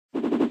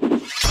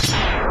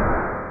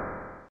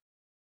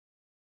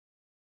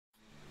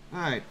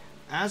Alright.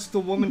 Ask the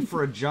woman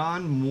for a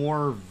John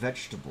Moore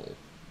vegetable.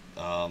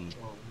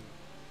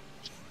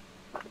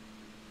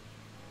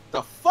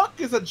 The fuck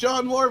is a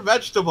John Moore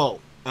vegetable?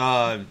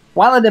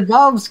 Well, it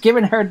involves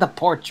giving her the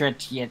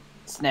portrait you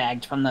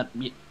snagged from the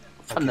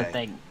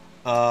thing.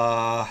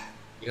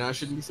 You know, I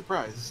shouldn't be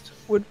surprised.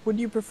 Would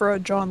you prefer a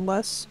John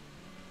Less?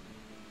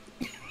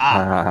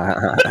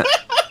 Oh,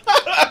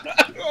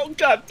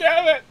 god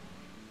damn it!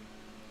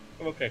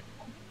 I'm okay.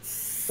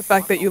 The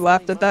fact that you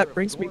laughed at that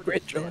brings me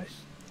great joy.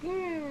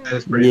 That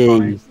is pretty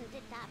funny.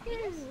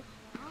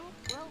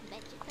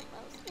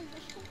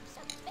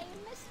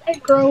 I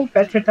grow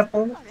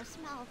vegetables.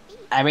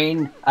 I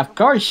mean, of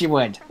course she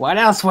would. What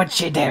else would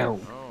she do?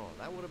 Oh,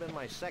 that would have been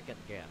my second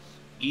guess.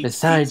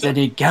 Besides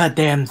any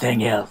goddamn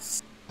thing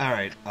else.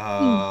 Alright,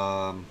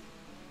 I'm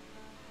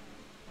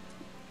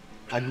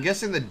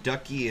guessing the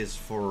ducky is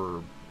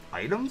for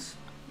items?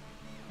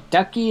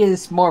 Ducky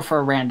is more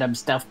for random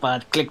stuff,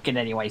 but click it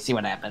anyway, see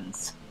what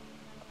happens.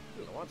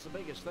 So what's the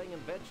biggest thing in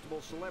vegetable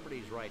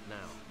celebrities right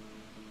now?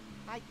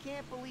 I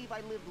can't believe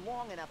I lived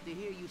long enough to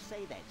hear you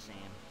say that, Sam.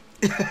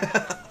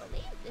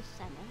 Believe this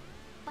summer,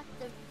 but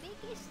the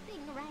biggest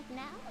thing right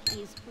now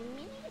is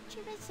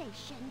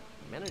miniaturization.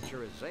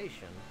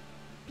 Miniaturization?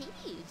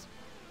 Peas.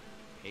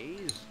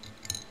 Peas?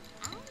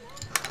 I know.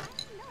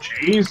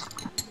 Jeez.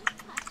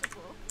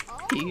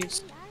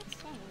 Peas.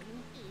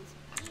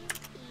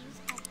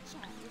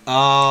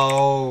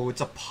 Oh,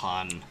 it's a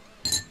pun.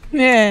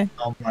 Yeah.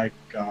 Oh my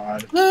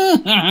god.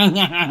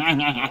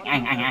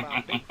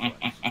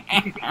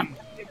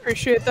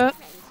 Appreciate that.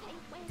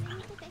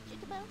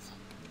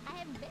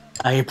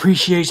 I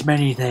appreciate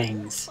many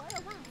things.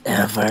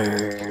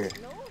 Ever.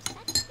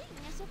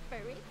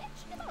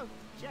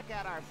 Check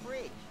out our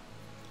fridge.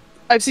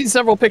 I've seen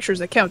several pictures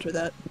that counter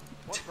that.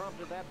 What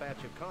prompted that batch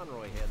of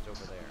Conroy heads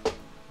over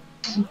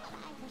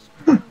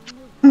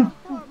there?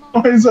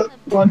 Why is that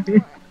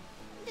funny?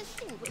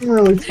 I'm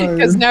really tired.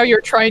 Because now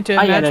you're trying to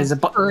Oh, yeah, imagine there's a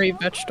furry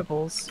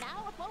vegetables.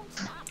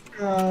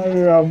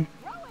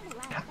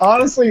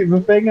 Honestly,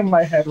 the thing in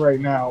my head right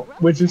now,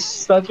 which is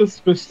such a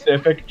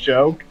specific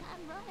joke,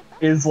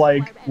 is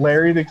like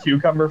Larry the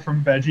Cucumber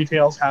from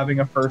VeggieTales having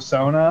a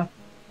fursona,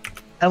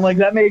 and like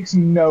that makes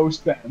no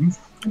sense.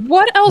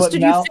 What else But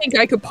did now- you think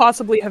I could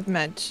possibly have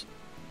meant?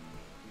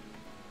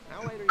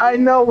 I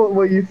know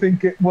what you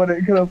think what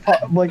it could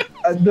have like.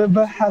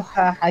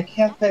 I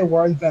can't say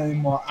words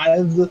anymore. I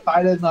have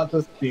decided not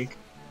to speak.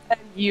 And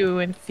you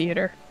in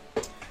theater.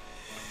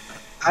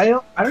 I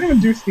don't even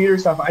do theater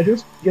stuff. I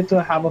just get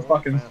to have a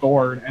fucking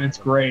sword, and it's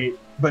great.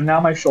 But now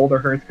my shoulder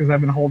hurts because I've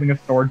been holding a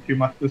sword too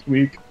much this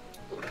week.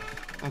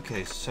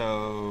 Okay,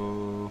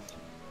 so...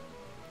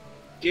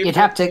 You'd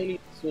have to...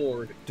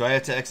 Sword. Do I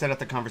have to exit out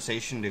the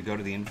conversation to go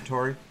to the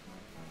inventory?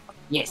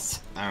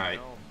 Yes. Alright.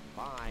 No,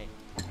 bye.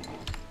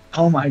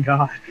 Oh my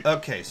god.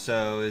 Okay,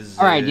 so is...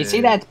 Alright, you see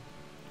that?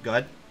 Go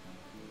ahead.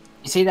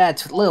 You see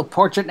that little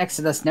portrait next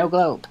to the snow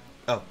globe?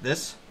 Oh,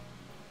 this?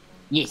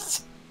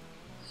 Yes.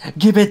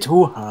 Give it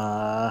to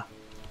her.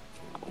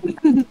 What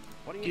do you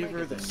Give make her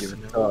of the this?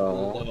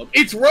 snow.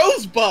 It's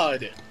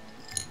Rosebud!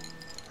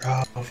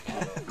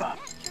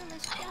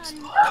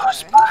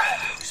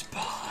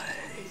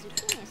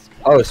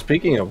 Oh,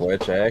 speaking of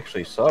which, I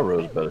actually saw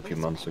Rosebud a few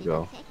months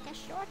ago.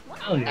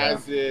 Oh, yeah.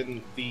 As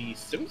in the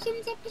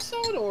Simpsons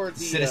episode or the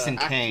Citizen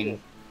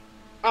Kane.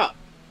 Ah,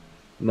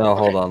 No,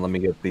 hold on, let me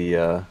get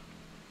the,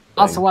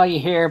 Also, while you're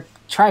here,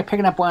 try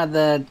picking up one of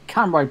the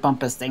Conroy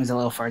Bumpus things a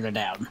little further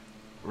down.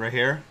 Right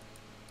here?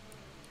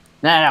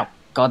 No,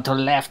 go to the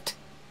left.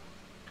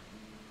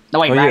 No,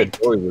 wait, oh yeah, right.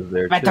 Joey was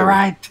there Right too. to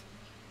right.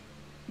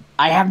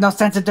 I have no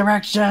sense of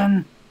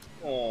direction.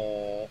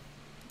 aww.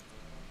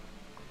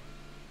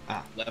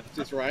 Ah. Left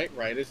is right,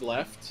 right is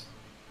left.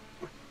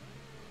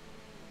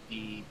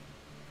 The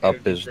Up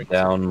energy is drinks-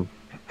 down.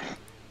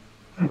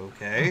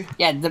 Okay.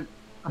 Yeah, the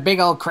big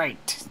old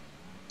crate.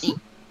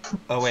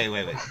 Oh,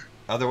 wait.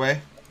 Other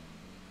way?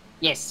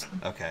 Yes.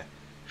 Okay.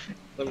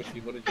 Let me see,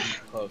 what did you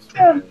post?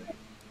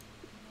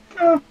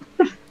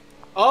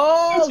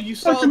 Oh, you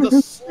saw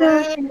the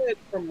slam it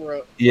from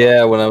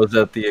Yeah, when I was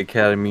at the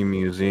Academy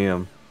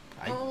Museum.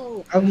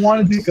 Oh, I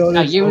wanted to go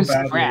Now there so use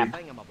badly. grab.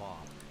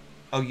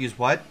 Oh, use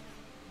what?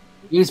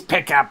 Use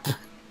pickup.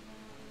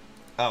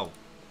 Oh.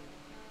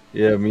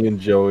 Yeah, me and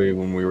Joey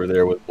when we were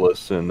there with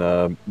Bliss and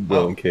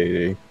Bill and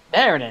Katie.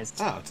 There it is.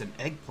 Oh, it's an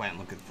eggplant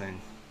looking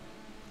thing.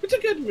 it's a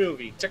good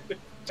movie.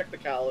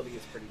 Technicality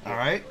is pretty good.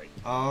 Alright.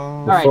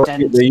 Alright, Before-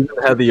 then. They even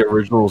had the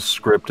original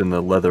script in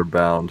the leather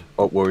bound.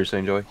 Oh, what were you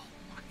saying, Joey?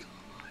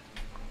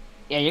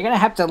 Yeah, you're gonna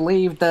have to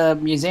leave the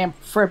museum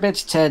for a bit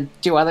to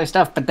do other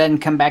stuff, but then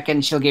come back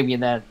and she'll give you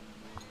the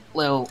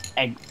little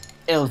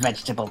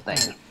vegetable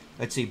thing.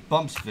 Let's see,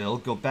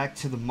 Bumpsville. Go back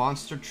to the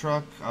monster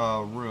truck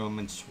room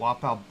and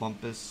swap out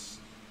Bumpus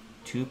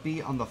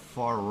Toopy on the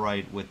far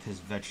right with his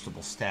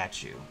vegetable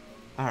statue.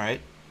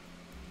 Alright.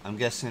 I'm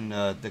guessing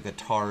the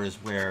guitar is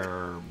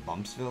where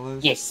Bumpsville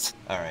is? Yes.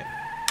 Alright.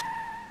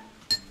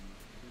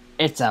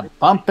 It's a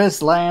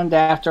Bumpus land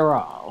after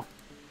all.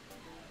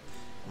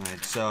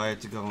 Alright, so I have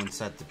to go and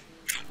set the...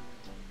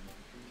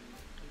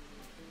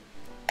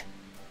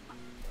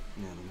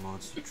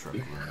 monster truck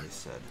room, they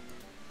said.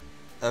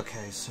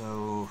 Okay,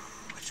 so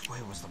which way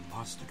was the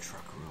monster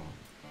truck room?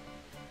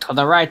 To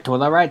the right, to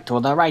the right, to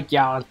the right,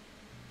 y'all.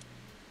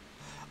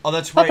 Oh,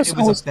 that's right, it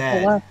was a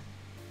bed.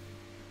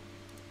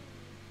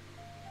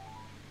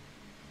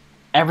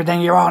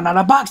 Everything you own on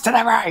a box to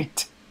the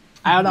right.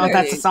 I don't know if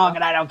that's a song,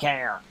 and I don't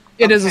care.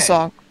 It is a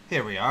song.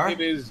 Here we are.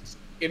 It is.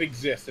 It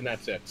exists, and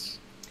that's it.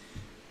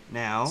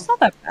 Now. It's not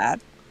that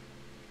bad.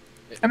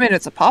 I mean,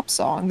 it's a pop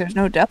song. There's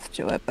no depth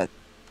to it, but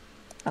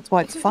that's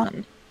why it's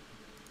fun.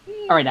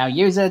 All right, now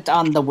use it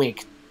on the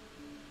wig.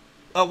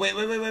 Oh, wait.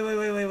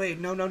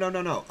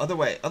 No. Other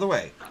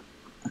way.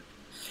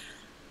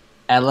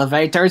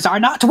 Elevators are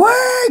not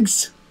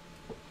wigs!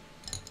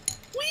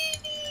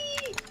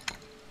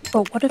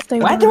 But what if they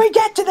When do we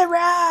get to the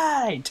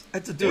right? I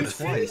had to do it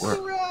twice.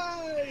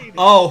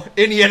 Oh,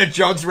 Indiana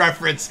Jones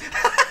reference.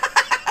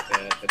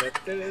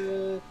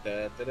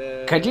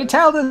 Could you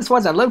tell this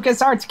was a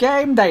LucasArts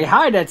game? They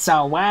hide it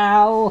so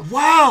well.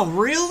 Wow,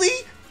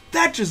 really?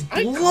 That just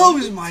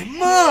blows my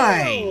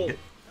mind.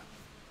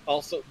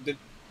 Also,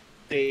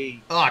 they...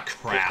 Oh,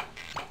 crap.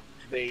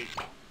 They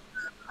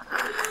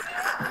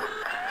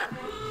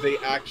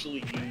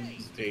actually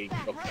used a...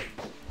 Okay.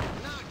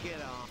 Knock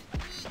it off.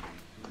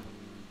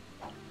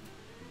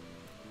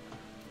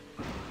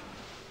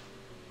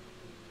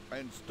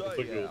 And I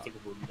think it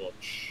was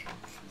much.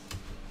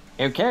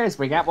 Who cares?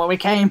 We got what we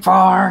came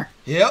for.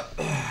 Yep.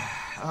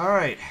 All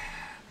right.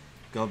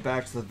 Go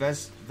back to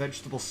the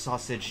Vegetable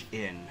Sausage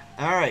Inn.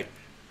 All right.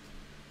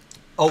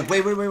 Oh,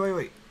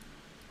 wait.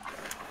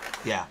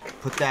 Yeah,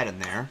 put that in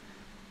there.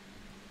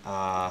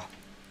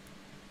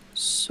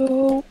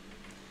 So...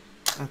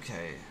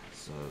 Okay,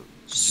 so...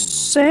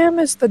 Sam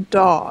is the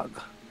dog.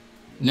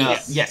 No,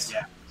 Yes. yes.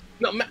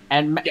 No,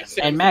 And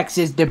Max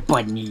is the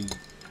bunny.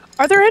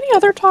 Are there any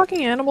other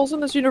talking animals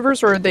in this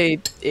universe, or are they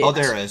it? Oh,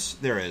 there is.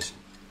 There is.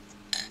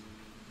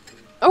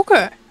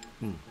 Okay.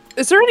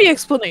 Is there any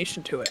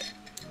explanation to it?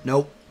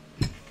 Nope.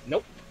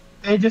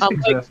 They just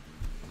exist.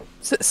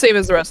 Same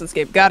as the rest of this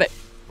game. Got it.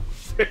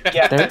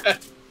 Yeah.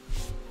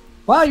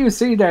 Well, you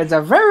see, there's a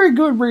very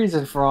good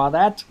reason for all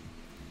that.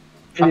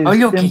 It is Oh,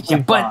 look at simply your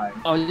butt.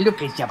 fine. Oh,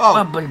 look at your Oh.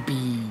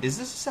 bumblebee. Is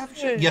this a savage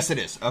ship? Yes, it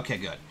is. Okay,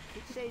 good.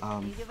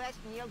 Close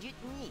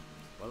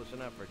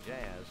enough for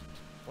jazz.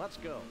 Let's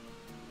go.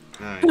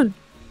 Alright.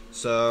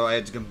 So, I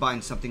had to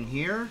combine something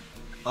here.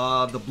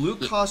 The blue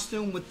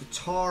costume with the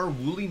tar,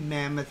 woolly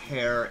mammoth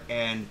hair,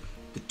 and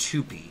the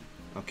toupee.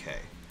 Okay.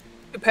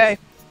 Toupee.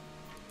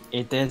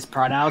 It is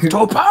pronounced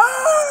toupee!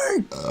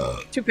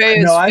 Toupee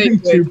is No, I fake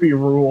think wig. Toopy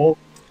rule.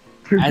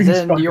 As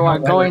in, you are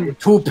going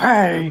to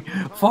pay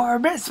for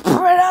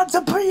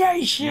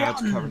mispronunciation. Now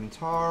it's covered in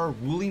tar,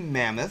 woolly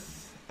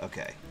mammoth.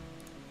 Okay.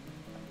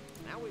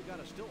 Now we've got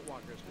a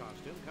Stillwalker's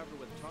costume covered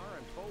with tar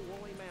and faux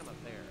woolly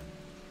mammoth hair.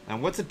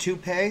 And what's a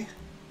toupee?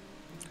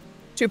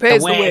 Toupee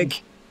is the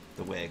wig.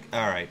 The wig.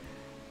 Alright.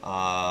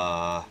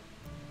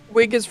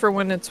 Wig is for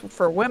when it's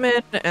for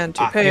women, and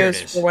toupee here it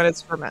is is. for when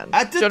it's for men.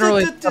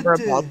 Generally, cover a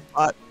bald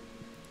spot.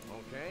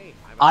 Okay.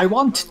 I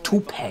want to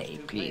pay,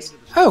 please.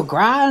 Oh,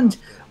 grand.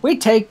 We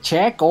take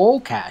check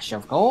or cash,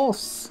 of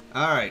course.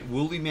 Alright,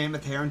 woolly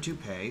mammoth hair and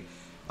toupee.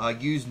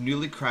 Use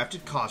newly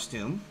crafted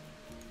costume.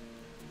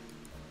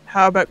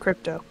 How about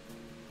crypto?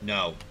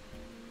 No.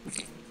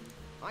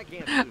 I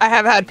can't. I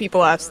have had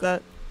people ask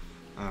that.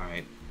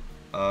 Alright.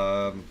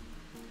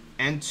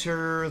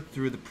 Enter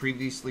through the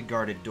previously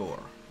guarded door.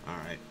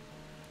 Alright.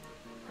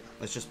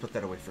 Let's just put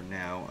that away for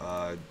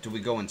now. Do we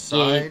go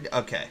inside? Yeah.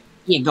 Okay.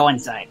 Yeah, go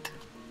inside.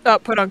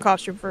 Put on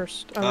costume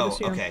first. I would Oh,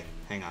 assume. okay.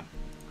 Hang on.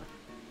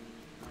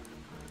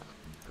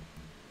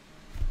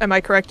 Am I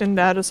correct in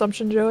that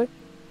assumption, Joey?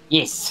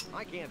 Yes.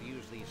 I can't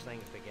use these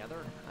things together.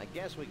 I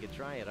guess we could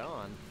try it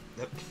on.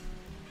 Yep.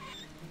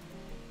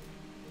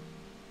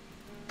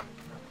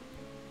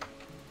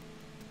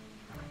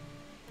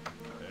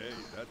 Hey,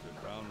 that's a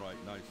downright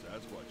nice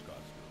Sasquatch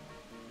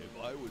costume. If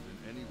I was in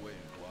any way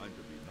inclined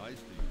to be nice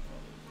to you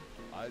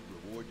fellows, I'd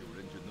reward your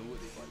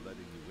ingenuity by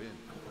letting you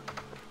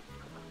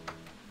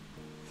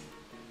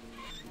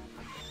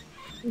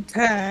in.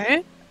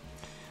 Okay.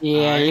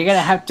 Yeah, you're gonna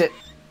have to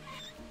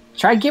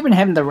try giving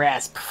him the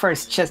rasp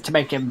first, just to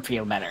make him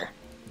feel better.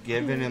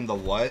 Giving him the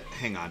what?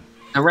 Hang on.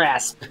 The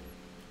rasp.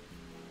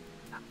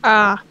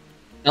 The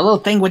little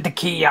thing with the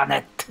key on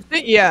it.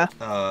 Yeah.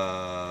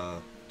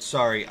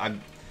 Sorry, I'm...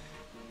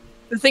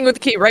 The thing with the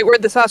key, right where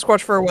the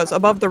Sasquatch fur was,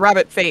 above the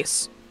rabbit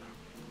face.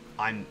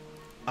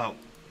 Oh.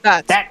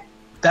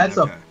 That's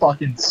a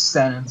fucking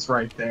sentence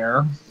right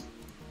there.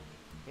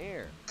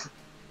 Here.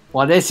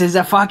 Well, this is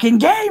a fucking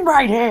game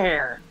right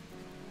here.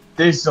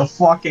 This is a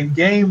fucking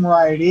game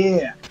right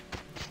here.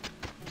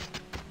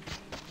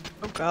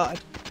 Oh god.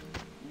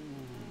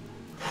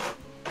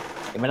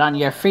 You've been on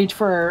your feet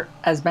for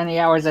as many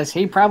hours as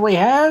he probably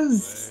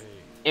has.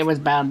 It was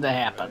bound to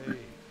happen.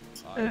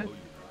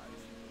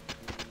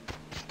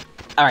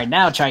 Alright,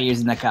 now try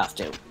using the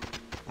costume.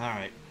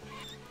 Alright.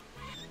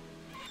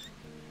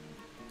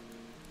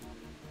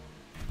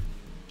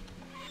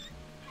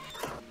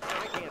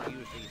 I can't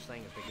use these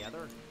things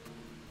together.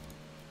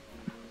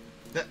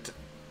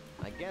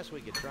 guess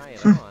we could try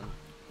it on.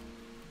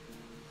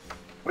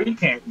 We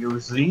can't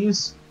use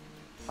these.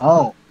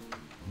 Oh.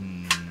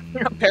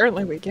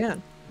 Apparently we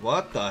can.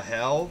 What the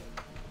hell?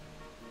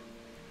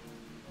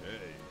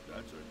 Hey,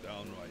 that's a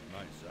downright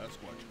nice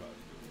Sasquatch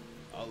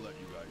costume. I'll let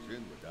you guys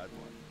in with that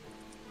one.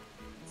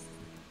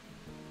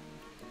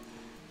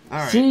 All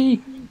right.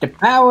 See? The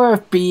power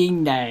of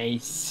being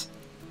nice.